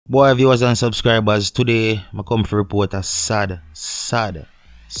Boy, viewers and subscribers, today I come to report a sad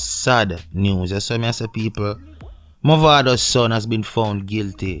news. So me say people, Mavado S0N has been found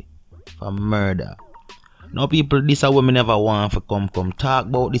guilty for murder. Now people, this is what me never want to come talk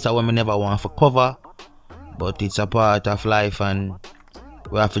about. This is what me never want to cover. But it's a part of life and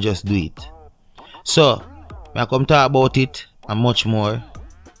we have to just do it. So, I come talk about it and much more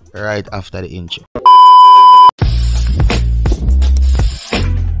right after the intro.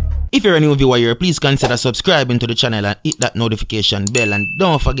 If you're a new viewer here, please consider subscribing to the channel and hit that notification bell. And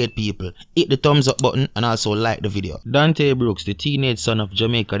don't forget people, hit the thumbs up button and also like the video. Dantae Brooks, the teenage son of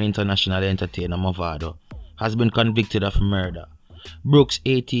Jamaican international entertainer Mavado, has been convicted of murder. Brooks,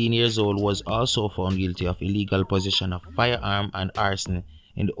 18 years old, was also found guilty of illegal possession of firearm and arson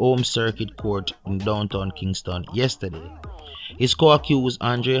in the Home Circuit Court in downtown Kingston yesterday. His co-accused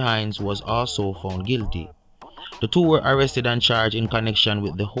Andre Hines was also found guilty. The two were arrested and charged in connection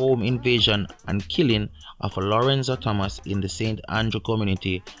with the home invasion and killing of Lorenzo Thomas in the St. Andrew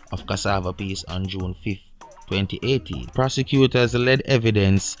community of Cassava Peace on June 5, 2018. Prosecutors led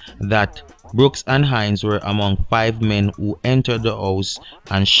evidence that Brooks and Hines were among 5 men who entered the house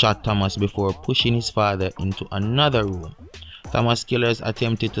and shot Thomas before pushing his father into another room. Thomas' killers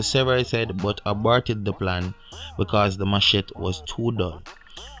attempted to sever his head but aborted the plan because the machete was too dull.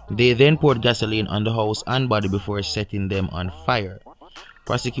 They then poured gasoline on the house and body before setting them on fire.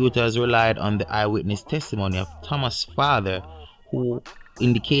 Prosecutors relied on the eyewitness testimony of Thomas' father, who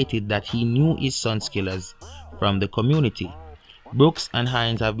indicated that he knew his son's killers from the community. Brooks and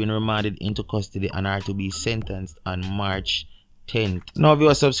Hines have been remanded into custody and are to be sentenced on March 10th. Now,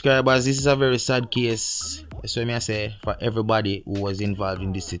 viewer subscribers, this is a very sad case, so I say, for everybody who was involved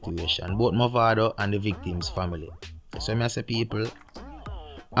in this situation, both Mavado and the victim's family. So I say people,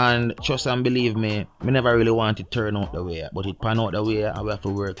 and trust and believe me, me never really want it to turn out the way, but it pan out the way and we have to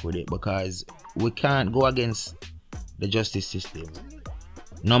work with it because we can't go against the justice system.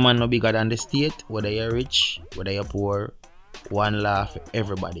 No man no bigger than the state, whether you're rich, whether you're poor, one law for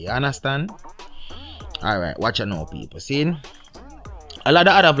everybody. You understand? Alright, watch out now people. See? A lot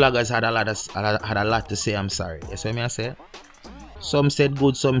of other vloggers had a lot to say, I'm sorry. You see what I say? Some said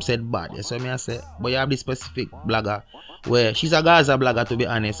good, some said bad. You see what I say? But you have this specific blogger where she's a Gaza blogger, to be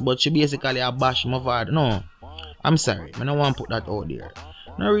honest, but she basically a bash Mavado. No, I'm sorry, I don't want to put that out there.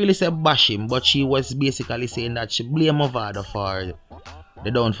 Not really say bash him, but she was basically saying that she blame Mavado for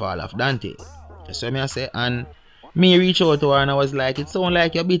the downfall of Dantae. You see what I say? And me reach out to her and I was like, it sounds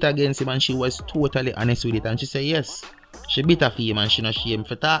like you're bitter against him, and she was totally honest with it. And she said yes, she bitter for him and she not shame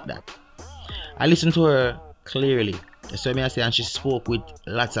for talk that. I listened to her clearly. You see what I say? And she spoke with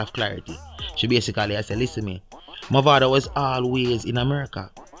lots of clarity. She basically I said, listen me, Mavado was always in America.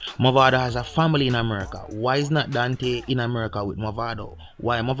 Mavado has a family in America. Why is not Dantae in America with Mavado?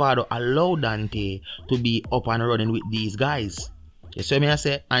 Why Mavado allow Dantae to be up and running with these guys? You see what I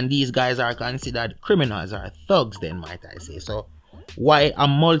say? And these guys are considered criminals or thugs then, might I say. So why a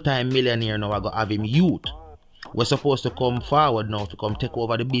multi-millionaire now I go have him youth? We're supposed to come forward now to come take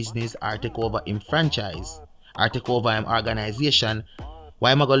over the business or take over him franchise or take over him organization.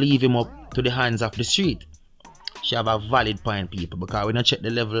 Why am I going to leave him up to the hands of the street? She have a valid point, people, because we don't check the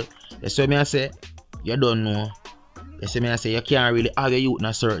level. You see me I say, you don't know. You see me I say, you can't really have your youth in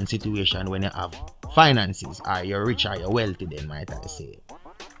a certain situation when you have finances, or you're rich or you're wealthy then, might I say.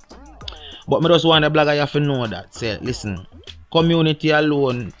 But me just want the blogger you have to know that, say, listen, community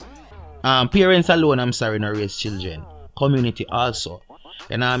alone, parents alone, I'm sorry, no raise children. Community also.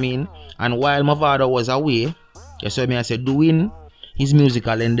 You know what I mean? And while Mavado was away, you see me I say, doing his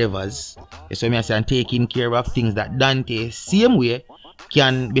musical endeavors, you see me I say, and taking care of things that Dantae same way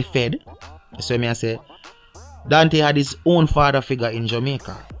can be fed. You see me I say, Dantae had his own father figure in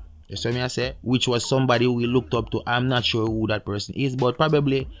Jamaica. You see me I say, which was somebody who he looked up to. I'm not sure who that person is, but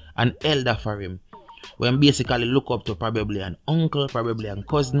probably an elder for him. When basically look up to probably an uncle, probably a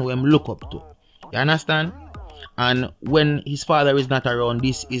cousin who him look up to. You understand? And when his father is not around,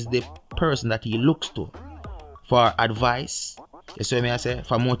 this is the person that he looks to for advice. You see me I say,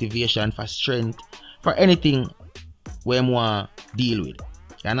 for motivation, for strength, for anything we want to deal with.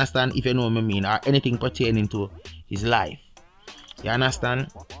 You understand? If you know what I mean, or anything pertaining to his life. You understand?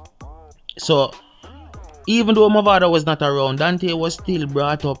 So even though Mavado was not around, Dantae was still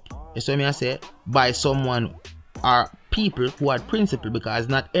brought up, you see me I say, by someone or people who had principle, because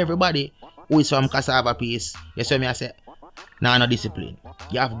not everybody who is from Cassava Peace, you see me I say, no discipline.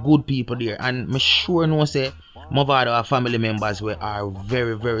 You have good people there, and me sure no say Mavado are family members who are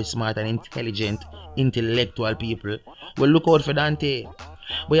very, very smart and intelligent, intellectual people. Well, look out for Dantae.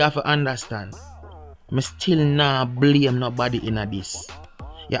 But you have to understand, I still not blame nobody in this.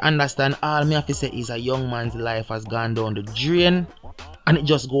 You understand? All me have to say is a young man's life has gone down the drain, and it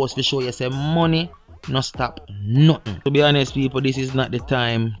just goes to show you say money no stop nothing. To be honest, people, this is not the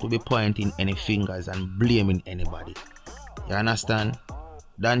time to be pointing any fingers and blaming anybody. You understand?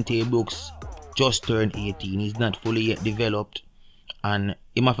 Dantae Brooks just turned 18. He's not fully yet developed, and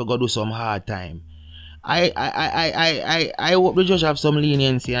he might have to do some hard time. I hope the judge have some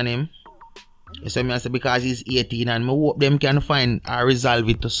leniency on him. You see me, I say, because he's 18, and I hope them can find or resolve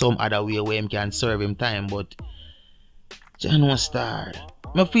it to some other way where him can serve him time. But John start.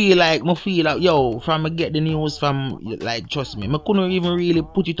 I feel like yo, from I get the news from, like, trust me, I couldn't even really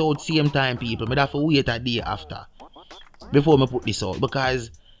put it out same time, people. I have to wait a day after before I put this out,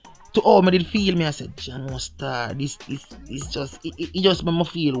 because to all me did feel me, I said, John start. This just it just made me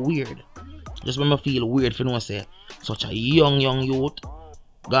feel weird. Just made me feel weird for no say such a young youth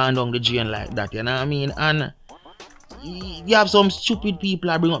going down the drain like that, you know what I mean? And you have some stupid people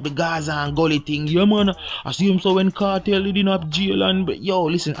that bring up the Gaza and Gully thing. Yeah, man, I see him so when cartel he didn't have jail, and but yo,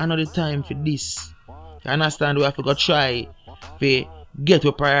 listen, another time for this. You understand? We have to go try to get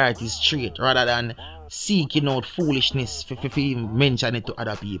your priorities straight rather than seeking out foolishness for mention it to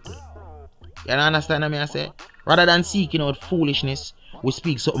other people. You understand what I say? Rather than seeking out foolishness, we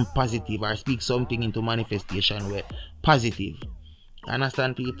speak something positive or speak something into manifestation where positive. You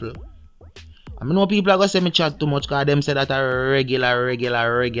understand, people? I know people are going to say me chat too much because them say that a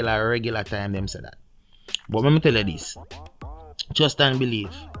regular time them say that. But let me tell you this. Trust and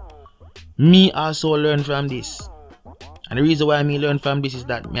believe. Me also learn from this. And the reason why me learn from this is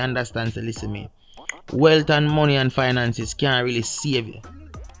that me understand, so listen me. Wealth and money and finances can't really save you.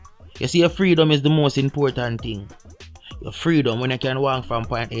 You see, your freedom is the most important thing. Your freedom when you can walk from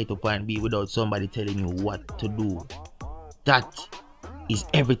point A to point B without somebody telling you what to do. That is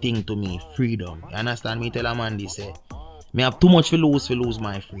everything to me, freedom. You understand me? Tell a man this, me have too much to lose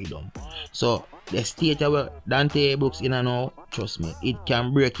my freedom. So the state where Dantae Brooks in and now, trust me, it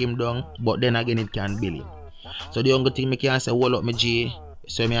can break him down, but then again it can build him. So the only thing me can say, hold up my G.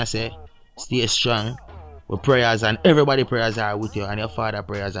 So me I say, stay strong with prayers, and everybody prayers are with you, and your father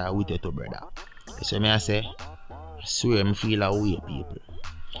prayers are with you too, brother. So me I say, I swear me feel a way, people.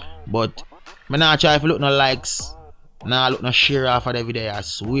 But me not try to look no likes. Nah, look no share off of the video, I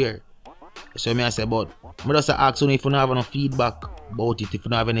swear. So me I say, but I just ask you if you don't have no feedback about it, if you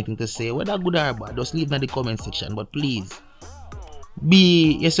don't have anything to say, whether good or bad, just leave in the comment section. But please,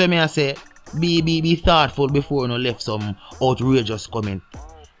 you see me I say, be thoughtful before you left some outrageous comment.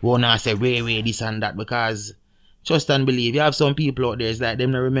 Wanna say way this and that, because trust and believe, you have some people out there, it's like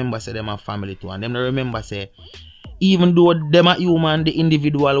them don't remember say them have family too, and them don't remember say even though them are human, the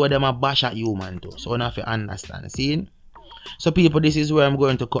individual where them are bash at human too. So you have to understand. See? So people, this is where I'm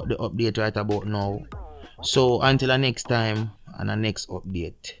going to cut the update right about now. So until the next time and the next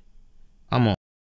update.